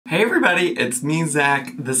everybody, it's me,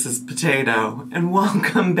 Zach, this is Potato, and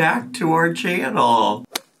welcome back to our channel.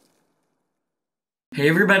 Hey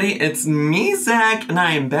everybody, it's me, Zach, and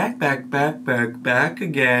I am back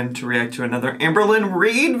again to react to another Amberlynn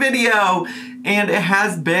Reid video. And it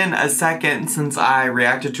has been a second since I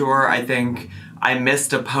reacted to her. I think I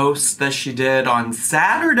missed a post that she did on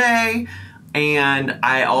Saturday. And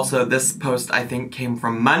I also, this post I think came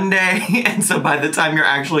from Monday, and so by the time you're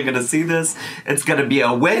actually gonna see this, it's gonna be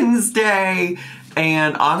a Wednesday.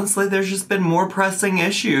 And honestly, there's just been more pressing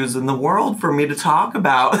issues in the world for me to talk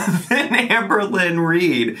about than Amberlynn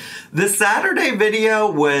Reid. The Saturday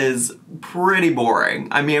video was pretty boring.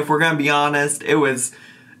 I mean, if we're gonna be honest, it was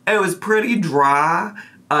pretty dry.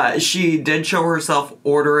 She did show herself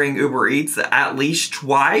ordering Uber Eats at least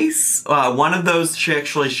twice. One of those, she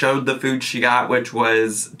actually showed the food she got, which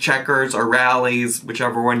was Checkers or Rallies,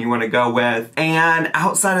 whichever one you want to go with. And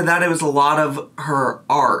outside of that, it was a lot of her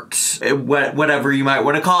art, whatever you might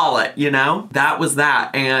want to call it, you know? That was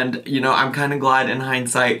that. And, you know, I'm kind of glad in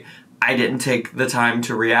hindsight I didn't take the time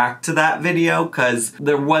to react to that video because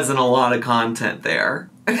there wasn't a lot of content there.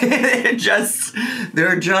 It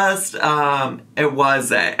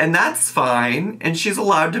wasn't, and that's fine, and she's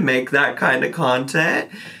allowed to make that kind of content.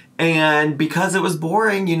 And because it was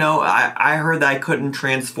boring, you know, I heard that I couldn't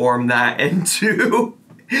transform that into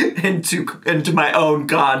my own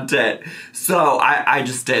content, so I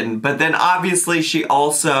just didn't. But then obviously she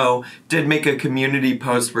also did make a community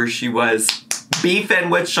post where she was beefing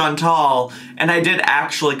with Chantal, and I did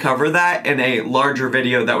actually cover that in a larger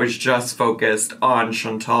video that was just focused on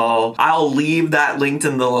Chantal. I'll leave that linked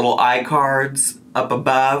in the little iCards up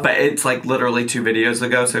above, but it's like literally 2 videos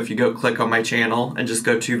ago, so if you go click on my channel and just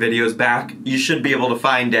go 2 videos back, you should be able to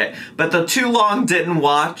find it. But the too long didn't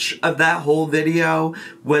watch of that whole video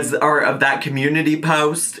was, or of that community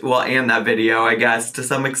post, well, and that video, I guess, to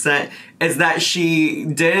some extent, is that she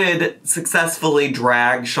did successfully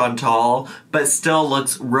drag Chantal, but still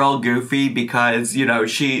looks real goofy because, you know,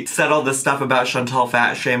 she said all this stuff about Chantal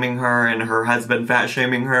fat-shaming her and her husband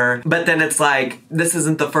fat-shaming her. But then it's like, this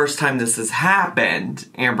isn't the first time this has happened,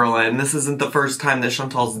 Amberlynn. This isn't the first time that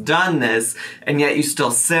Chantal's done this, and yet you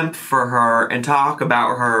still simp for her and talk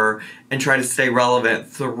about her and try to stay relevant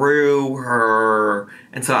through her.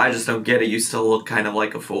 And so I just don't get it. You still look kind of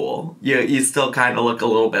like a fool. You still kind of look a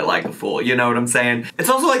little bit like a fool. You know what I'm saying? It's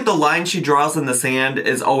also like the line she draws in the sand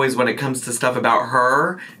is always when it comes to stuff about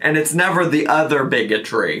her, and it's never the other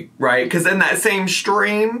bigotry, right? Because in that same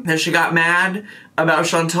stream that she got mad about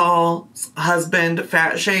Chantal's husband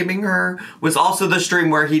fat-shaming her was also the stream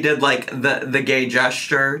where he did like the gay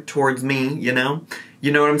gesture towards me, you know?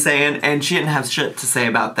 You know what I'm saying? And she didn't have shit to say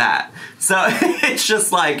about that. So it's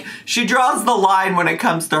just like, she draws the line when it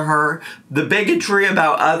comes to her. The bigotry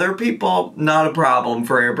about other people, not a problem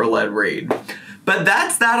for Amberlynn Reid. But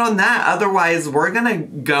that's that on that. Otherwise, we're gonna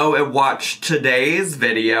go and watch today's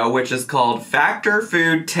video, which is called Factor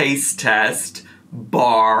Food Taste Test,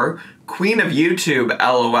 bar, Queen of YouTube,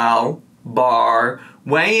 LOL, bar,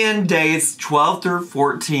 weigh-in days 12 through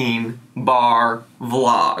 14, bar,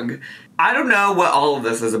 vlog. I don't know what all of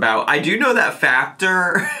this is about. I do know that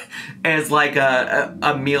Factor is like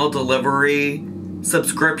a meal delivery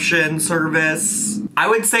subscription service. I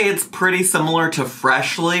would say it's pretty similar to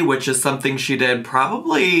Freshly, which is something she did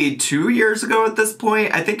probably 2 years ago at this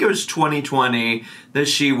point. I think it was 2020 that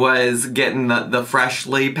she was getting the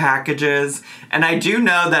Freshly packages. And I do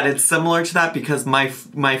know that it's similar to that because my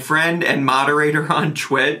friend and moderator on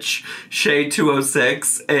Twitch,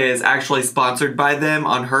 Shay206, is actually sponsored by them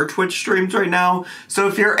on her Twitch streams right now. So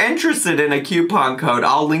if you're interested in a coupon code,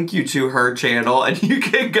 I'll link you to her channel and you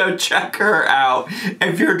can go check her out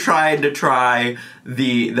if you're trying to try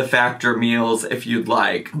the Factor meals if you'd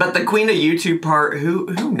like. But the Queen of YouTube part,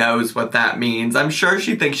 who knows what that means? I'm sure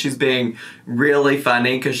she thinks she's being really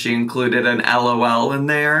funny because she included an LOL in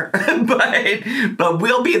there. but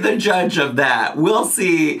we'll be the judge of that. We'll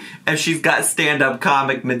see if she's got stand-up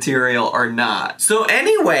comic material or not. So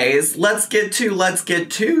anyways, let's get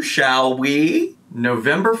to, shall we?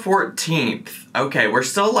 November 14th. Okay, we're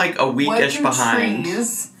still like a weekish behind. What do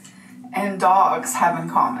trees and dogs have in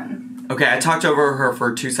common? Okay, I talked over her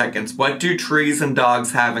for 2 seconds. What do trees and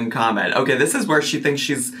dogs have in common? Okay, this is where she thinks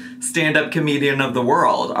she's stand-up comedian of the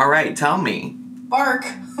world. All right, tell me. Bark.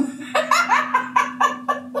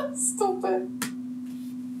 Stupid.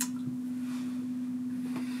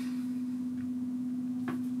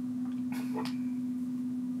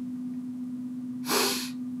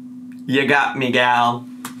 You got me, gal.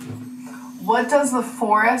 What does the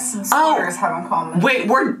forest and sweaters have in common? Wait,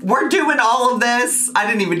 we're doing all of this? I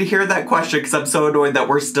didn't even hear that question because I'm so annoyed that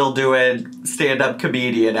we're still doing stand-up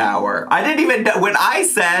comedian hour. I didn't even know, when I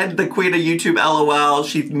said the queen of YouTube LOL,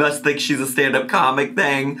 she must think she's a stand-up comic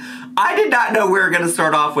thing, I did not know we were going to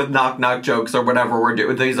start off with knock-knock jokes or whatever we're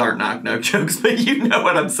doing. These aren't knock-knock jokes, but you know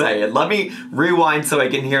what I'm saying. Let me rewind so I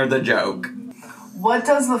can hear the joke. What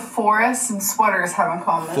does the forest and sweaters have in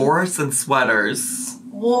common? Forests and sweaters.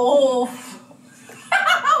 Wolf.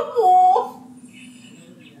 Wolf.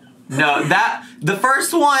 No, the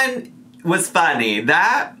first one was funny.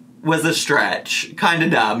 That was a stretch. Kind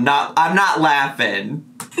of dumb. I'm not laughing.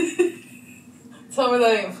 Tell me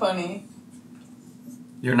that ain't funny.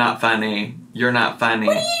 You're not funny. You're not funny.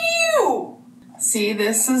 What do you do? See,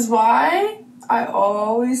 this is why I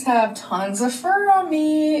always have tons of fur on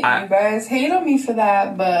me. You guys hate on me for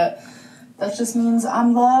that, but that just means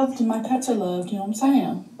I'm loved and my pets are loved. You know what I'm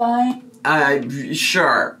saying? Bye.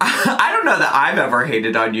 Sure. I don't know that I've ever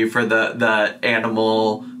hated on you for the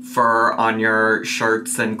animal fur on your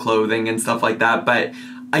shirts and clothing and stuff like that, but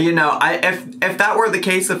you know, if that were the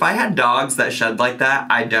case, if I had dogs that shed like that,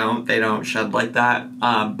 they don't shed like that.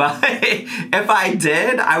 But if I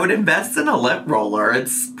did, I would invest in a lip roller.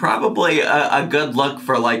 It's probably a good look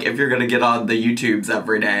for like if you're gonna get on the YouTubes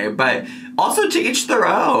every day. But also to each their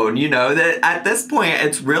own, you know, that at this point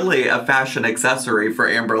it's really a fashion accessory for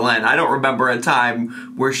Amberlynn. I don't remember a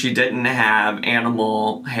time where she didn't have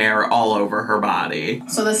animal hair all over her body.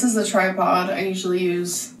 So this is the tripod I usually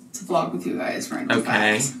use to vlog with you guys, random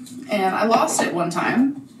okay. facts. And I lost it one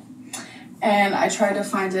time, and I tried to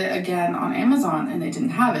find it again on Amazon, and they didn't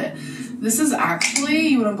have it. This is actually,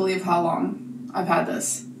 you wouldn't believe how long I've had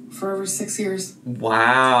this. For over 6 years.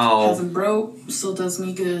 Wow. Hasn't broke, still does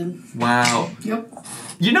me good. Wow. Yep.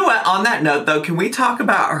 You know what, on that note though, can we talk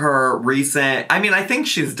about her recent, I mean, I think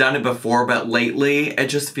she's done it before, but lately it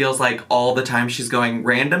just feels like all the time she's going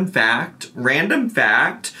random fact, random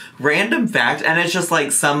fact, random fact, and it's just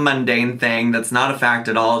like some mundane thing that's not a fact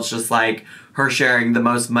at all. It's just like her sharing the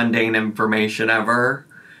most mundane information ever.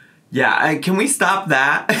 Yeah, can we stop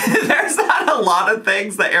that? There's not a lot of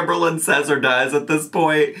things that Amberlynn says or does at this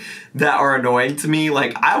point that are annoying to me.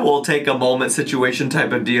 Like, I will take a moment situation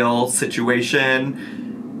type of deal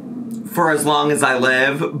situation for as long as I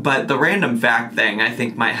live, but the random fact thing I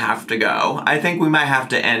think might have to go. I think we might have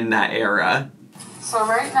to end that era. So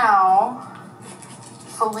right now,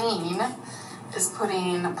 Feline is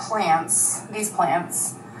putting these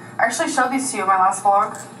plants. I actually showed these to you in my last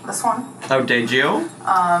vlog, this one. Oh, did you? In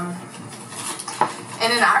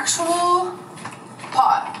an actual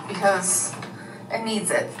pot, because it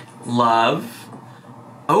needs it. Love.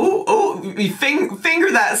 Oh, you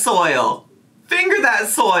finger that soil. Finger that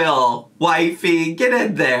soil, wifey. Get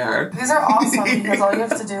in there. These are awesome because all you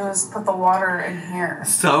have to do is put the water in here.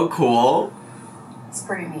 So cool. It's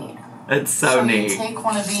pretty neat. It's so neat. You take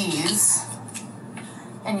one of these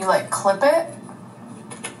and you like clip it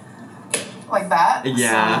like that.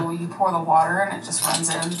 Yeah. So you pour the water and it just runs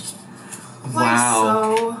in. Wow. Like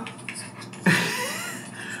so.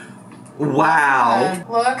 Wow.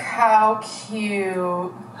 Look how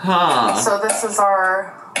cute. Huh. So this is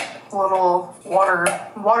our little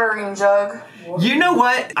watering jug. You know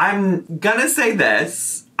what? I'm gonna say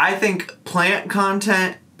this. I think plant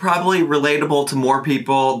content probably relatable to more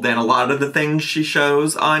people than a lot of the things she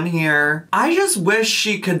shows on here. I just wish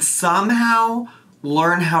she could somehow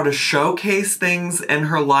learn how to showcase things in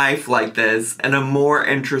her life like this in a more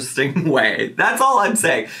interesting way. That's all I'm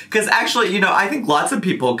saying. Because actually, you know, I think lots of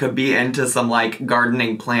people could be into some like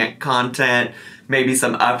gardening plant content, maybe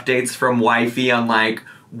some updates from wifey on like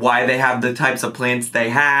why they have the types of plants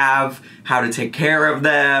they have, how to take care of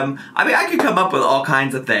them. I mean, I could come up with all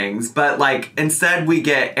kinds of things, but like instead we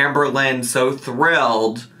get Amberlynn so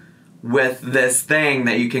thrilled with this thing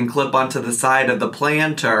that you can clip onto the side of the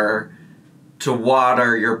planter to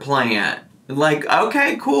water your plant. Like,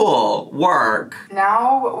 okay, cool, work.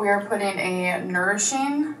 Now we are putting a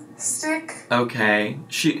nourishing stick. Okay,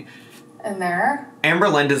 in there.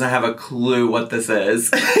 Amberlynn doesn't have a clue what this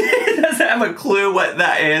is. Doesn't have a clue what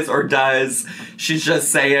that is or does. She's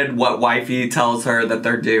just saying what wifey tells her that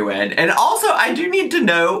they're doing. And also, I do need to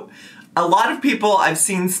note, a lot of people, I've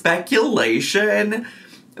seen speculation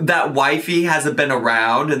that wifey hasn't been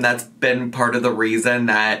around, and that's been part of the reason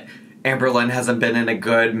that Amberlynn hasn't been in a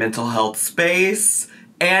good mental health space.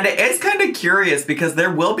 And it's kind of curious because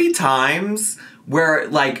there will be times where,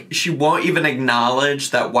 like, she won't even acknowledge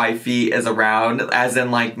that wifey is around, as in,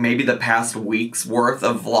 like, maybe the past week's worth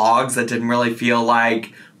of vlogs that didn't really feel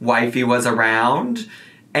like wifey was around.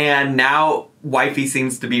 And now wifey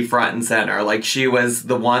seems to be front and center. Like, she was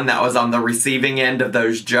the one that was on the receiving end of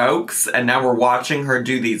those jokes, and now we're watching her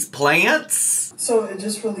do these plants. So it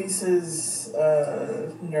just releases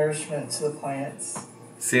nourishment to the plants.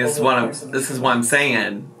 See, this is what I'm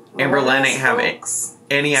saying. Amberlynn ain't have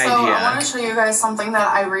any idea. So I want to show you guys something that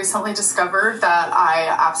I recently discovered that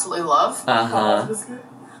I absolutely love.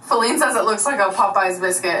 Feline says it looks like a Popeye's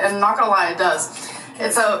biscuit, and not gonna lie, it does.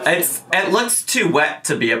 It looks too wet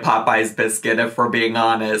to be a Popeye's biscuit, if we're being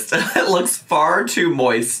honest. It looks far too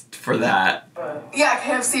moist for that. Yeah,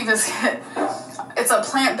 KFC biscuit. It's a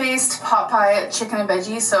plant-based pot pie chicken and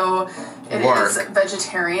veggie, so it is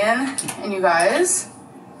vegetarian. And you guys,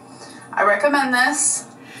 I recommend this.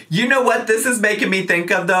 You know what this is making me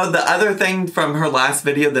think of, though? The other thing from her last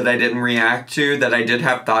video that I didn't react to, that I did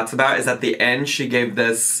have thoughts about, is at the end she gave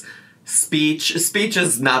this speech. Speech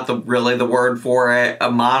is not really the word for it.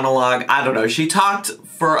 A monologue. I don't know. She talked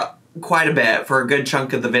for quite a bit, for a good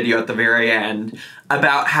chunk of the video at the very end,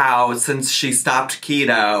 about how since she stopped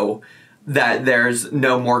keto, that there's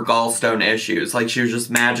no more gallstone issues. Like, she was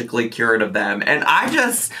just magically cured of them. And I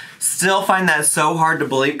just still find that so hard to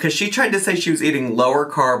believe, because she tried to say she was eating lower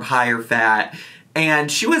carb, higher fat,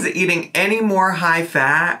 and she wasn't eating any more high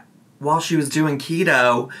fat while she was doing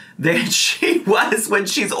keto than she was when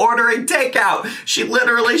she's ordering takeout. She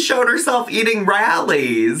literally showed herself eating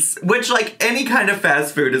rallies, which, like, any kind of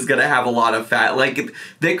fast food is gonna have a lot of fat. Like,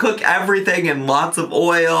 they cook everything in lots of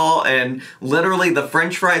oil, and literally the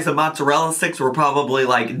french fries and mozzarella sticks were probably,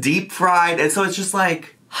 like, deep fried. And so it's just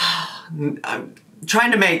like, I'm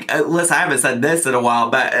trying to make, listen, I haven't said this in a while,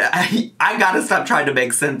 but I gotta stop trying to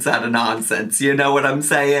make sense out of nonsense. You know what I'm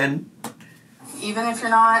saying? Even if you're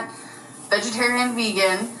not vegetarian,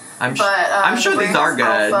 vegan, I'm sure these are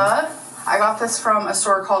good. Alpha, I got this from a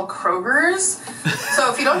store called Kroger's.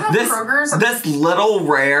 So if you don't have Kroger's, this little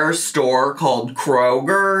rare store called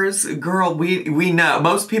Kroger's, girl, we know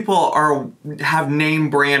most people have name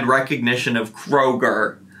brand recognition of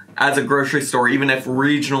Kroger as a grocery store, even if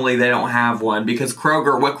regionally they don't have one, because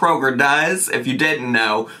what Kroger does, if you didn't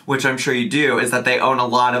know, which I'm sure you do, is that they own a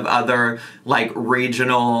lot of other, like,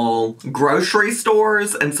 regional grocery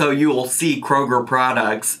stores, and so you will see Kroger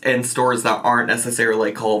products in stores that aren't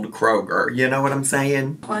necessarily called Kroger. You know what I'm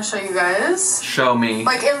saying? I want to show you guys. Show me.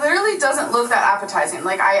 Like, it literally doesn't look that appetizing.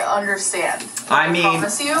 Like, I understand. I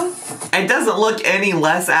promise you. It doesn't look any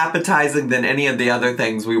less appetizing than any of the other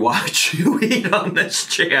things we watch you eat on this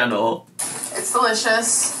channel. It's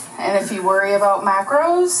delicious, and if you worry about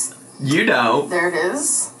macros, you know. There it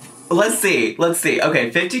is. Let's see.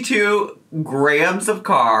 Okay, 52 grams of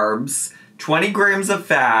carbs, 20 grams of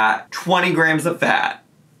fat, 20 grams of fat.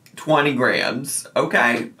 20 grams.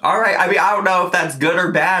 Okay. All right. I mean, I don't know if that's good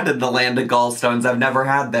or bad in the land of gallstones. I've never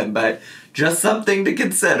had them, but just something to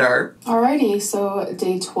consider. Alrighty, so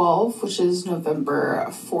day 12, which is November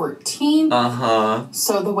 14th.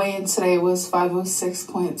 So the weigh-in today was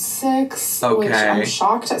 506.6, okay, which I'm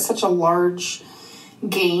shocked at such a large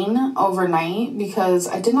gain overnight because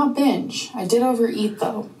I did not binge. I did overeat,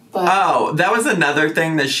 though. But that was another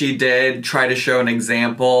thing that she did, try to show an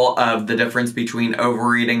example of the difference between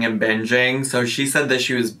overeating and binging. So she said that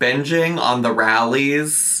she was binging on the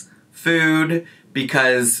Rally's food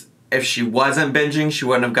because if she wasn't binging, she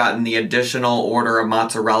wouldn't have gotten the additional order of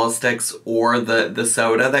mozzarella sticks or the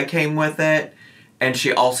soda that came with it. And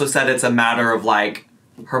she also said it's a matter of, like,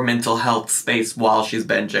 her mental health space while she's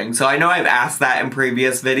binging. So I know I've asked that in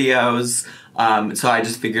previous videos, so I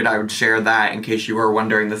just figured I would share that in case you were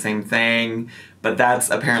wondering the same thing. But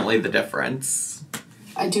that's apparently the difference.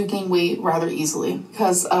 I do gain weight rather easily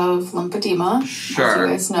because of lymphedema. Sure. As you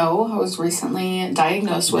guys know, I was recently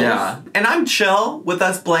diagnosed with. Yeah. And I'm chill with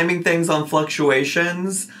us blaming things on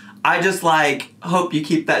fluctuations. I just, like, hope you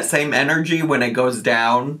keep that same energy when it goes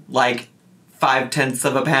down, like, 0.5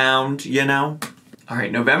 of a pound, you know? All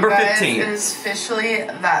right, November 15th. It is officially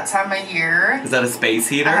that time of year. Is that a space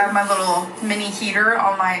heater? I have my little mini heater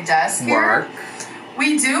on my desk here. Work.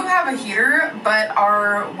 We do have a heater, but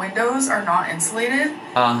our windows are not insulated.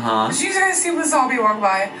 Did you guys see the zombie walk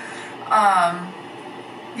by?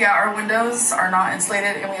 Yeah, our windows are not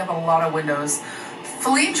insulated, and we have a lot of windows.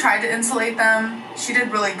 Feline tried to insulate them. She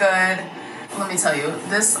did really good. Let me tell you,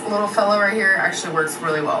 this little fellow right here actually works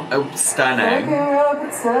really well. Oh, stunning.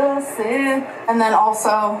 And then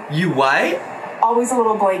also... You what? Always a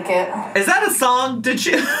little blanket. Is that a song? Is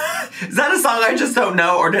that a song I just don't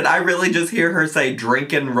know? Or did I really just hear her say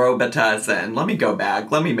drinking Robitussin? Let me go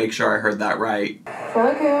back. Let me make sure I heard that right.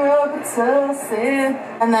 Fucking Robitussin.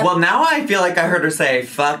 And then... Well, now I feel like I heard her say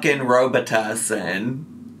fucking Robitussin.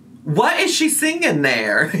 What is she singing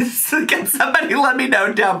there? Can somebody let me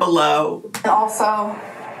know down below? And also,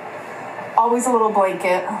 always a little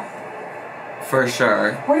blanket. For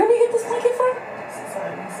sure. Where did we get this blanket from?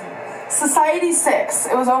 Society 6.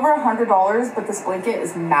 It was over $100, but this blanket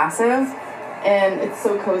is massive and it's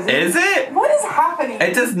so cozy. Is it? What is happening?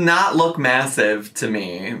 It does not look massive to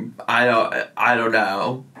me. I don't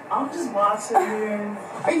know. I'm just watching here.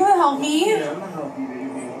 Are you gonna help me? Yeah, I'm gonna help you,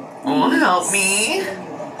 baby. Oh, help me.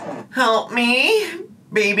 Help me,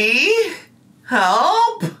 baby.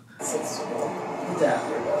 Help.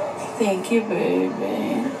 Thank you,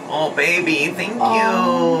 baby. Oh, baby, thank you.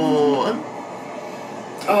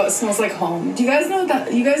 Oh, it smells like home. Do you guys know what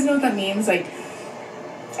that? You guys know what that means? Like,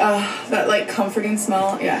 that like comforting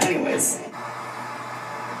smell. Yeah. Anyways.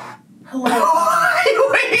 Hello.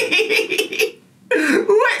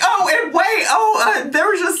 Wait. Oh, there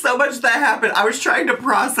was just so much that happened. I was trying to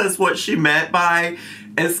process what she meant by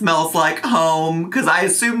it smells like home, because I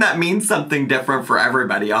assume that means something different for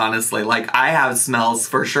everybody, honestly. Like, I have smells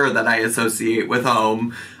for sure that I associate with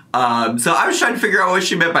home. So I was trying to figure out what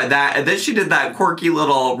she meant by that, and then she did that quirky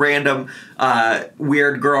little random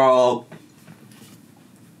weird girl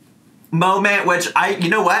moment, which you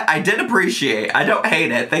know what? I did appreciate. I don't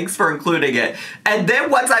hate it. Thanks for including it. And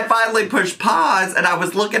then once I finally pushed pause and I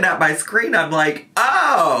was looking at my screen, I'm like,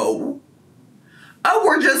 oh,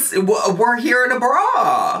 we're here in a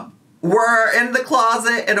bra. We're in the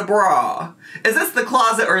closet in a bra. Is this the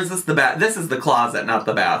closet or is this the bath? This is the closet, not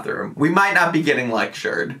the bathroom. We might not be getting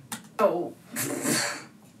lectured. Oh.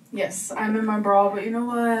 Yes, I'm in my bra, but you know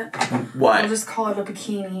what? What? I'll just call it a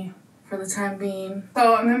bikini for the time being.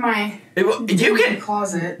 So I'm in my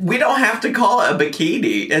closet. We don't have to call it a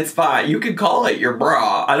bikini. It's fine. You can call it your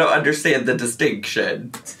bra. I don't understand the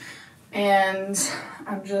distinction. And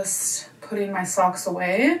I'm just putting my socks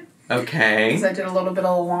away. Okay. Because I did a little bit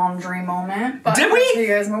of a laundry moment. But did we? I'll tell you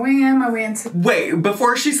guys my weigh-in to... Wait,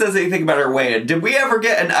 before she says anything about her weigh-in, did we ever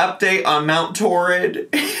get an update on Mount Torrid?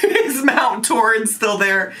 Is Mount Torrid still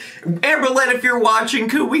there? Amberlynn, if you're watching,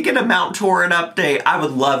 could we get a Mount Torrid update? I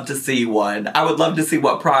would love to see one. I would love to see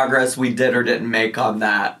what progress we did or didn't make on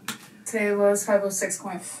that. Today was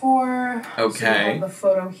 506.4. Okay. So you have the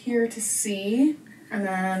photo here to see. And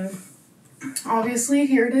then... obviously,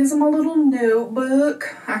 here it is in my little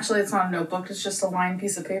notebook. Actually, it's not a notebook. It's just a lined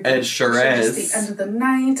piece of paper. It sure is. Just the end of the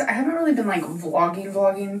night. I haven't really been, like,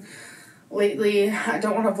 vlogging lately. I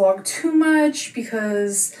don't want to vlog too much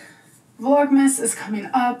because Vlogmas is coming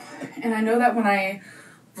up. And I know that when I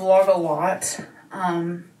vlog a lot,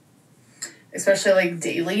 especially, like,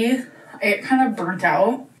 daily, I get kind of burnt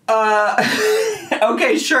out.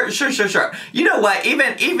 Okay, sure. You know what?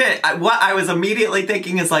 Even what I was immediately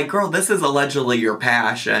thinking is like, girl, this is allegedly your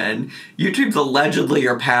passion. YouTube's allegedly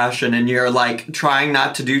your passion, and you're like trying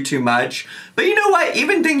not to do too much. But you know what?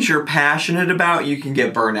 Even things you're passionate about, you can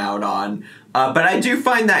get burnt out on. But I do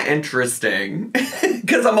find that interesting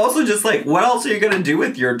because I'm also just like, what else are you gonna do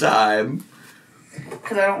with your time?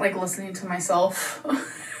 Because I don't like listening to myself.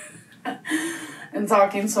 And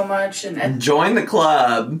talking so much and join the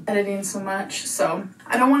club. Editing so much. So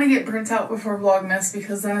I don't want to get burnt out before Vlogmas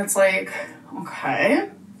because then it's like, okay,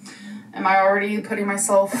 am I already putting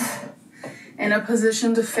myself in a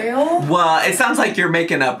position to fail? Well, it sounds like you're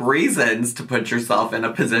making up reasons to put yourself in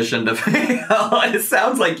a position to fail. It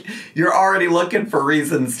sounds like you're already looking for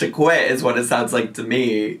reasons to quit is what it sounds like to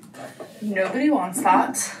me. Nobody wants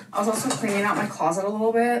that. I was also cleaning out my closet a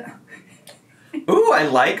little bit. Ooh, I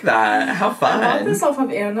like that. How fun. I bought this off of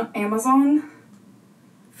Amazon.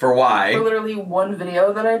 For why? For literally one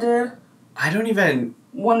video that I did. I don't even...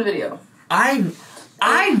 One video. I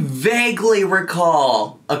vaguely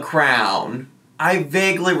recall a crown. I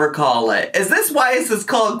vaguely recall it. Is this why this is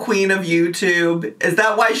called Queen of YouTube? Is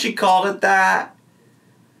that why she called it that?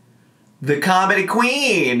 The Comedy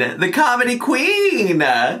Queen! The Comedy Queen!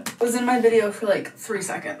 It was in my video for like 3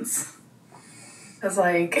 seconds. I was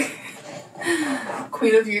like...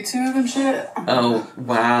 Queen of YouTube and shit. Oh,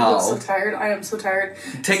 wow. I'm so tired. I am so tired.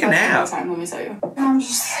 Take a nap. Time, let me tell you. I'm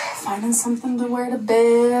just finding something to wear to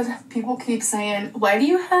bed. People keep saying, why do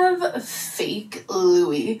you have fake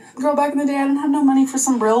Louis? Girl, back in the day, I didn't have no money for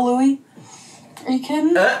some real Louis. Are you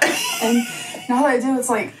kidding? And now that I do, it's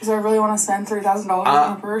like, do I really want to spend $3,000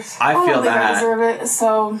 on a purse? I feel don't think that. I deserve it,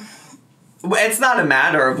 so... It's not a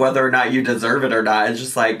matter of whether or not you deserve it or not. It's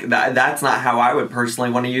just like, that's not how I would personally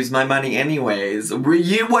want to use my money anyways.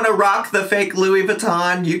 You want to rock the fake Louis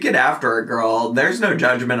Vuitton? You get after it, girl. There's no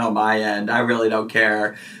judgment on my end. I really don't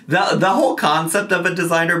care. The whole concept of a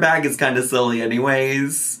designer bag is kind of silly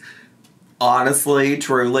anyways. Honestly,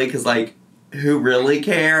 truly, because like, who really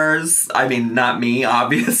cares? I mean, not me,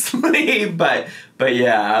 obviously, but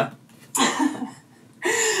yeah. I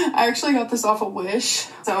actually got this off of Wish,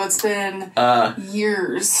 so it's been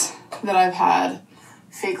years that I've had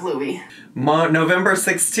fake Louis. November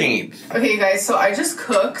 16th. Okay, you guys, so I just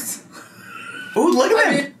cooked. Ooh, look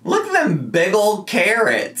at them big old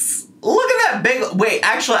carrots. Look at that big... Wait,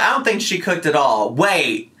 actually, I don't think she cooked it all.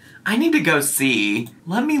 Wait, I need to go see.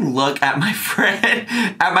 Let me look at my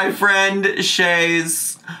friend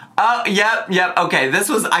Shay's... Oh, yep. Okay, this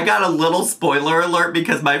was... I got a little spoiler alert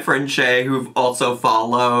because my friend Shay, who also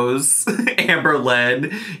follows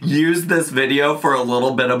Amberlynn, used this video for a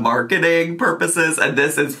little bit of marketing purposes, and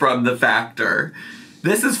this is from The Factor.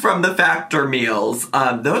 This is from the Factor meals.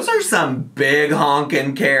 Those are some big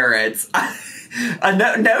honkin' carrots.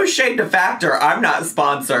 No shade to Factor, I'm not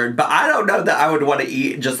sponsored, but I don't know that I would want to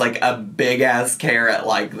eat just like a big ass carrot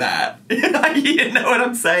like that. You know what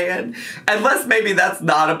I'm saying? Unless maybe that's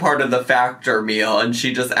not a part of the Factor meal and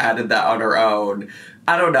she just added that on her own.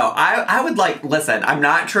 I don't know. I would like, listen, I'm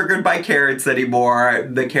not triggered by carrots anymore.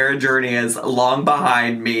 The carrot journey is long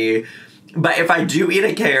behind me. But if I do eat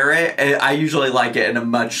a carrot, I usually like it in a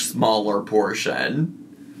much smaller portion.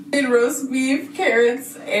 And roast beef,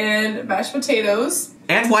 carrots, and mashed potatoes.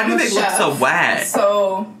 And why do they look so wet?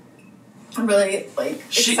 So I'm really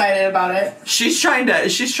excited about it. She's trying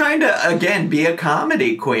to again be a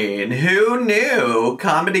comedy queen. Who knew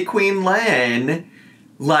Comedy Queen Lynn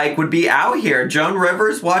would be out here? Joan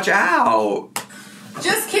Rivers, watch out.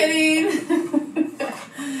 Just kidding.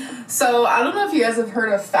 So, I don't know if you guys have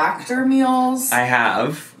heard of Factor meals. I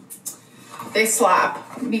have. They slap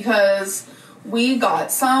because we got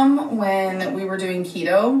some when we were doing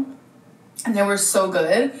keto and they were so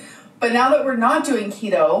good. But now that we're not doing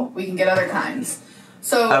keto, we can get other kinds.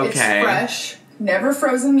 So, It's fresh, never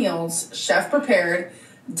frozen meals, chef prepared,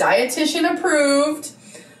 dietitian approved.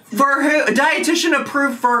 For who? Dietitian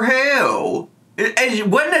approved for who?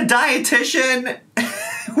 Wouldn't a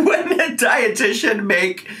dietitian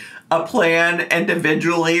make a plan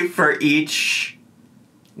individually for each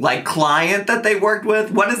client that they worked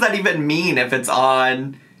with? What does that even mean if it's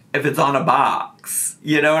on a box?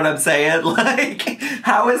 You know what I'm saying?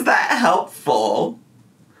 How is that helpful?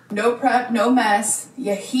 No prep, no mess.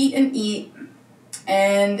 You heat and eat.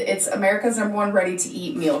 And it's America's #1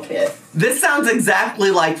 ready-to-eat meal kit. This sounds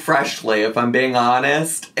exactly like Freshly, if I'm being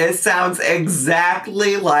honest. It sounds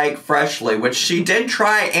exactly like Freshly, which she did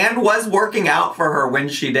try and was working out for her when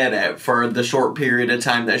she did it, for the short period of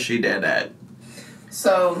time that she did it.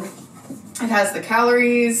 So, it has the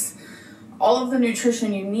calories, all of the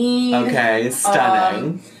nutrition you need. Okay,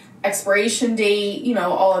 stunning. Expiration date,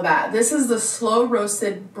 all of that. This is the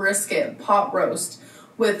slow-roasted brisket pot roast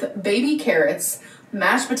with baby carrots,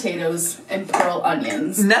 mashed potatoes, and pearl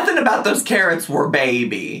onions. Nothing about those carrots were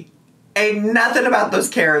baby. Nothing about those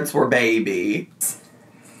carrots were baby.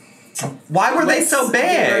 Why were they so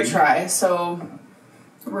big? Give it a try. So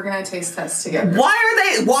we're gonna taste test together.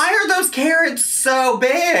 Why are those carrots so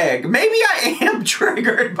big? Maybe I am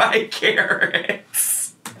triggered by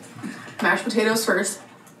carrots. Mashed potatoes first.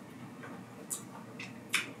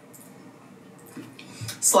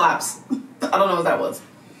 Slaps. I don't know what that was.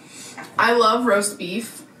 I love roast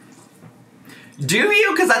beef. Do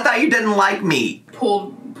you? Because I thought you didn't like meat.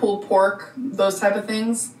 Pulled pork, those type of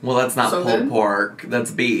things. Well, that's not pulled pork.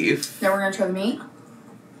 That's beef. Now we're going to try the meat.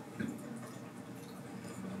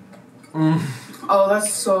 Oh,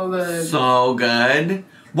 that's so good. So good.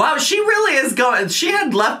 Wow, she really is going... She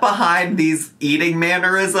had left behind these eating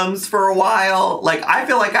mannerisms for a while. I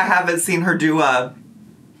feel like I haven't seen her do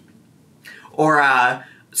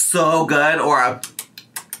so good, or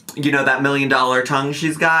that $1 million tongue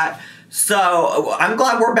she's got. So, I'm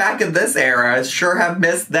glad we're back in this era. Sure have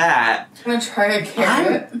missed that. I'm gonna try a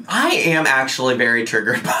carrot. I am actually very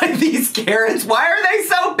triggered by these carrots. Why are they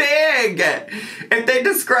so big? If they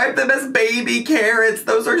describe them as baby carrots,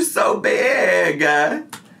 those are so big. I'm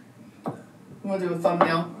gonna do a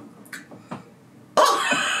thumbnail.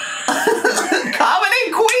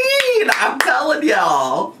 Comedy queen! I'm telling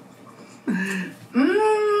y'all.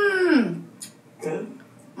 Mmm. Good.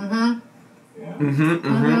 Mm-hmm. Yeah. Mm-hmm,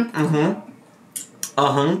 mm-hmm, mm-hmm.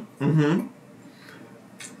 Uh-huh, mm-hmm.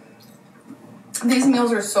 These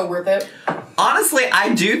meals are so worth it. Honestly,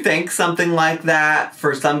 I do think something like that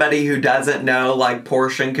for somebody who doesn't know,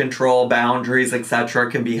 portion control, boundaries, etc.,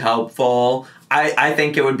 can be helpful. I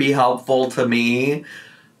think it would be helpful to me.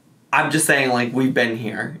 I'm just saying, we've been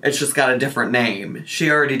here. It's just got a different name. She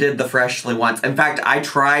already did the Freshly once. In fact, I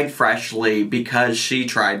tried Freshly because she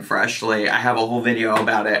tried Freshly. I have a whole video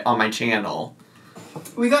about it on my channel.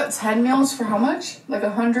 We got 10 meals for how much? Like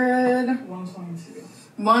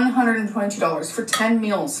 $122 for 10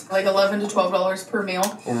 meals. Like $11 to $12 per meal.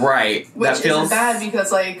 Right. Which isn't bad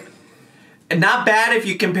because, like... Not bad if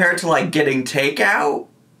you compare it to, like, getting takeout,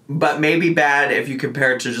 but maybe bad if you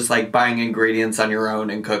compare it to just, like, buying ingredients on your own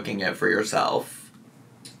and cooking it for yourself.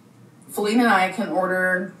 Felina and I can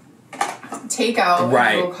order takeout,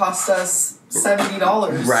 right. and it will cost us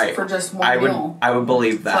 $70 right. for just one meal. I would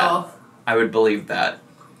believe that. So, I would believe that.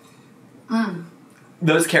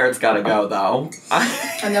 Those carrots gotta go, though.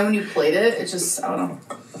 And then when you plate it, it just, I don't know.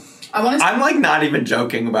 I'm, like, not even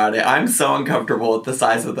joking about it. I'm so uncomfortable with the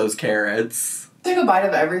size of those carrots. Take a bite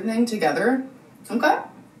of everything together. Okay.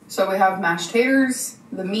 So we have mashed taters,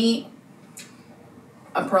 the meat,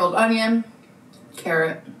 a pearled onion,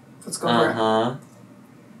 carrot. Let's go for it.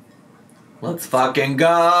 Let's fucking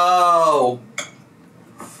go!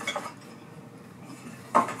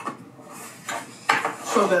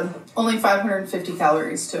 So good. Only 550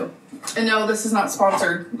 calories, too. And no, this is not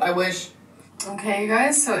sponsored. I wish. Okay, you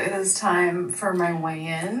guys, so it is time for my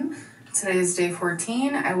weigh-in. Today is day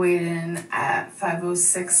 14. I weighed in at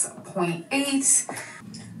 506.8.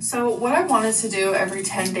 So what I wanted to do every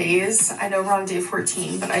 10 days, I know we're on day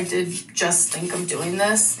 14, but I did just think of doing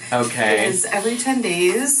this. Okay. Is every 10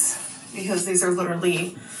 days, because these are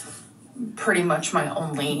literally pretty much my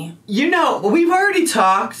only... You know, we've already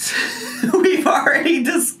talked, we've already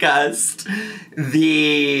discussed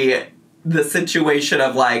the situation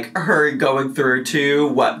of, like, her going through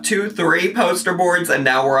 3 poster boards, and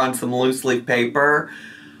now we're on some loose leaf paper.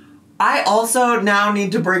 I also now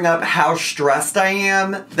need to bring up how stressed I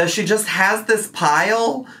am that she just has this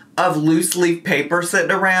pile of loose leaf paper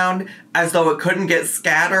sitting around as though it couldn't get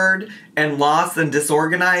scattered and lost and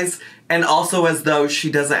disorganized, and also as though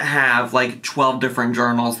she doesn't have, like, 12 different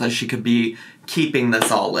journals that she could be keeping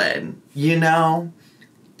this all in, you know?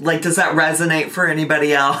 Like, does that resonate for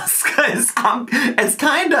anybody else? Because it's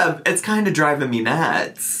kind of driving me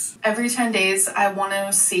nuts. Every 10 days, I want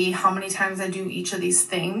to see how many times I do each of these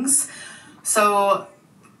things. So,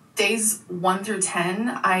 days 1 through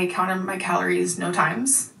 10, I counted my calories no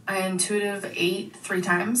times. I intuitive ate 3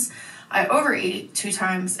 times. I overate 2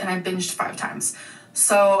 times, and I binged 5 times.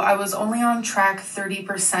 So, I was only on track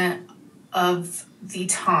 30% of the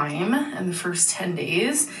time in the first 10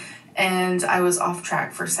 days. And I was off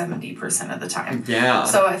track for 70% of the time. Yeah.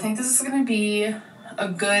 So I think this is going to be a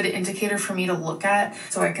good indicator for me to look at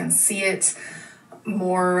so I can see it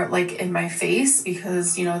more, like, in my face,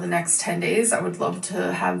 because, you know, the next 10 days I would love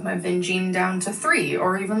to have my binging down to 3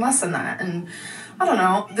 or even less than that. And I don't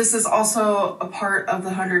know. This is also a part of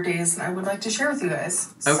the 100 days that I would like to share with you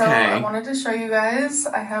guys. Okay. So I wanted to show you guys.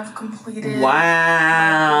 I have completed.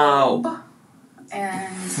 Wow.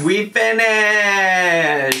 And we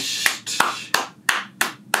finished!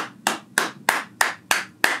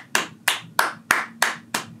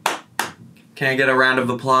 Can I get a round of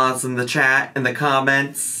applause in the chat, in the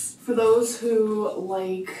comments? For those who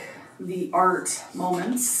like the art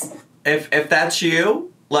moments. If that's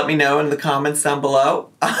you, let me know in the comments down below.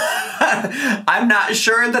 I'm not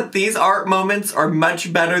sure that these art moments are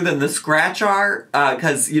much better than the scratch art,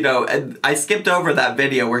 because, you know, I skipped over that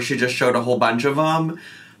video where she just showed a whole bunch of them,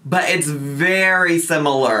 but it's very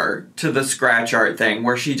similar to the scratch art thing,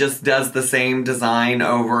 where she just does the same design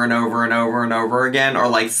over and over and over and over again, or,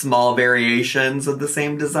 like, small variations of the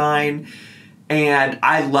same design. And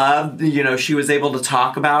I love, you know, she was able to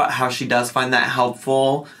talk about how she does find that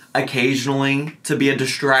helpful occasionally to be a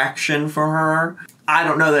distraction for her. I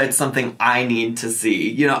don't know that it's something I need to see.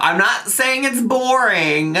 You know, I'm not saying it's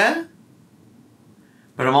boring, but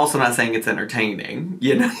I'm also not saying it's entertaining.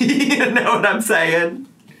 You know, you know what I'm saying?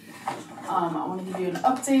 I want to give you an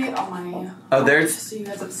update on my... Oh, there's... So you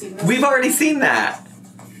guys have seen this. We've already seen that.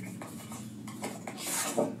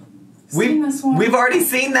 This one. We've already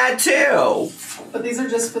seen that too. But these are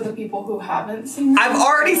just for the people who haven't seen that. I've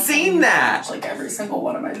already seen that. Like every single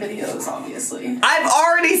one of my videos, obviously. I've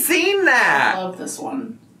already seen that. I love this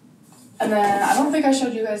one. And then I don't think I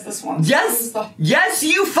showed you guys this one. Yes. So yes,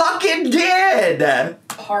 you fucking did.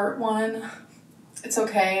 Part one. It's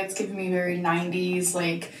okay. It's giving me very 90s,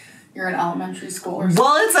 like you're in elementary school or something.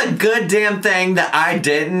 Well, it's a good damn thing that I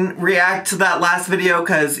didn't react to that last video,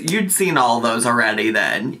 because you'd seen all those already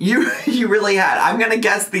then. You really had. I'm gonna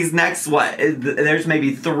guess these next, there's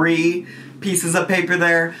maybe 3 pieces of paper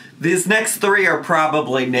there. These next 3 are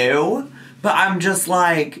probably new, but I'm just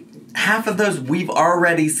like, half of those we've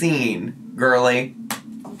already seen, girly.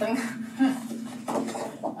 Something.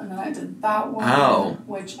 And then I did that one. Oh.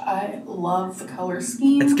 Which I love the color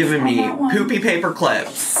scheme. It's giving me poopy paper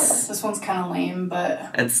clips. This one's kind of lame,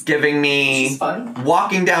 but... It's giving me fun.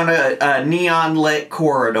 walking down a neon lit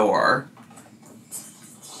corridor.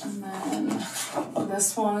 And then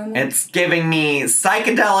this one... It's giving me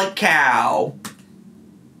psychedelic cow.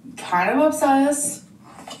 Kind of obsessed.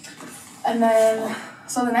 And then...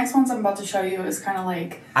 So the next ones I'm about to show you is kind of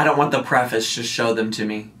like... I don't want the preface. Just show them to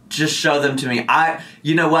me. Just show them to me.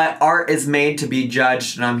 You know what? Art is made to be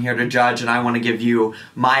judged, and I'm here to judge, and I want to give you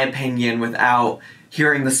my opinion without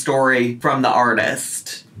hearing the story from the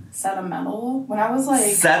artist. Sedimental. When I was like...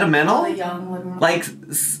 Sedimental? Really young. Living like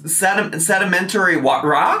sedimentary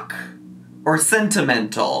rock? Or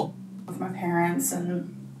sentimental? With my parents,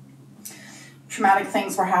 and traumatic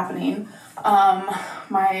things were happening.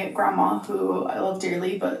 My grandma, who I love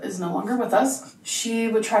dearly but is no longer with us, she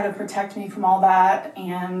would try to protect me from all that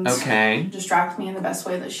and distract me in the best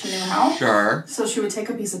way that she knew how. Sure. So she would take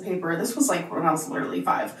a piece of paper. This was like when I was literally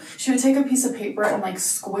 5. She would take a piece of paper and like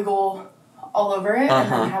squiggle all over it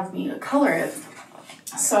and then have me color it.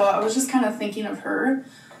 So I was just kind of thinking of her.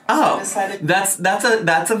 Oh,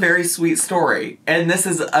 that's a very sweet story. And this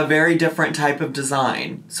is a very different type of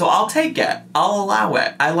design. So I'll take it. I'll allow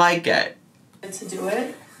it. I like it. To do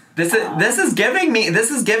it. This is giving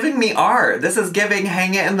me art. This is giving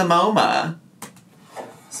hang it in the MoMA.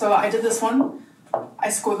 So I did this one. I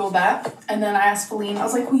squiggled that, and then I asked Feline. I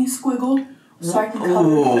was like, "Will you squiggle so I can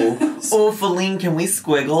color?" Oh, Feline, can we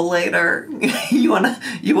squiggle later? you want a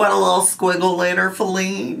little squiggle later,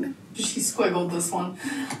 Feline? She squiggled this one.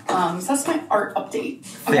 So that's my art update.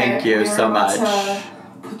 Thank you so much. To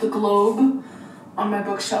put the globe on my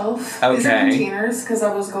bookshelf. Okay. These are containers because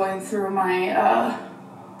I was going through my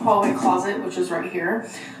hallway closet, which is right here,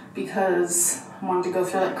 because I wanted to go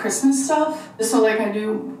through like Christmas stuff, just so like I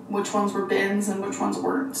knew which ones were bins and which ones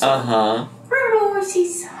weren't. So.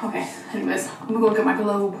 Okay. Anyways, I'm gonna go get my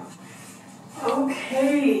globe.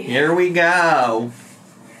 Okay. Here we go.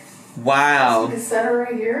 Wow. So set her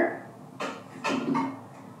right here.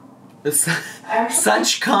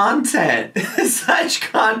 Such content. Such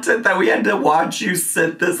content that we had to watch you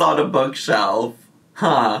sit this on a bookshelf.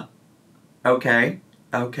 Huh. Okay.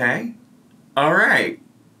 Okay. Alright.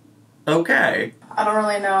 Okay. I don't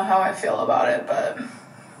really know how I feel about it, but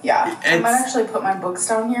yeah. I might actually put my books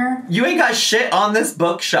down here. You ain't got shit on this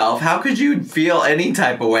bookshelf. How could you feel any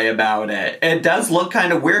type of way about it? It does look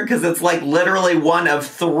kind of weird because it's like literally one of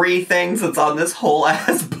 3 things that's on this whole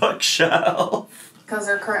ass bookshelf. Because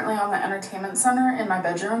they're currently on the entertainment center in my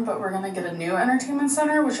bedroom, but we're going to get a new entertainment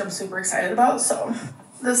center, which I'm super excited about. So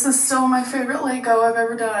this is still my favorite Lego I've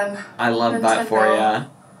ever done. I love that for ya.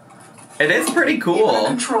 It is pretty cool. Even a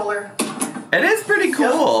controller. It is pretty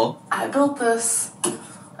cool. Yep. I built this,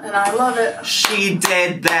 and I love it. She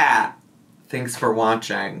did that. Thanks for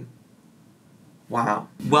watching. Wow.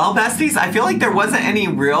 Well, besties, I feel like there wasn't any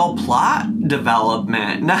real plot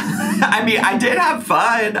development. I mean, I did have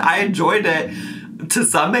fun. I enjoyed it. To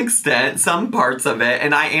some extent, some parts of it,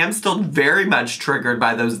 and I am still very much triggered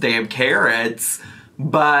by those damn carrots,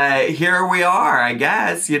 but here we are, I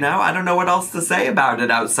guess, you know? I don't know what else to say about it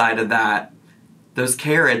outside of that. Those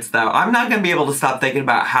carrots, though, I'm not gonna be able to stop thinking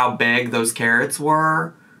about how big those carrots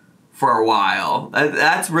were for a while.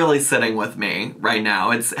 That's really sitting with me right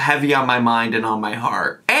now. It's heavy on my mind and on my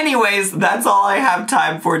heart. Anyways, that's all I have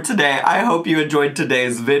time for today. I hope you enjoyed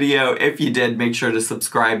today's video. If you did, make sure to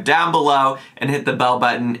subscribe down below and hit the bell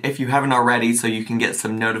button if you haven't already so you can get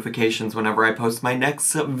some notifications whenever I post my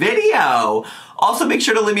next video. Also, make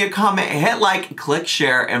sure to leave me a comment, hit like, click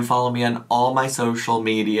share, and follow me on all my social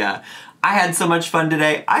media. I had so much fun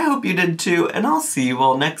today. I hope you did too, and I'll see you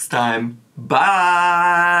all next time.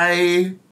 Bye!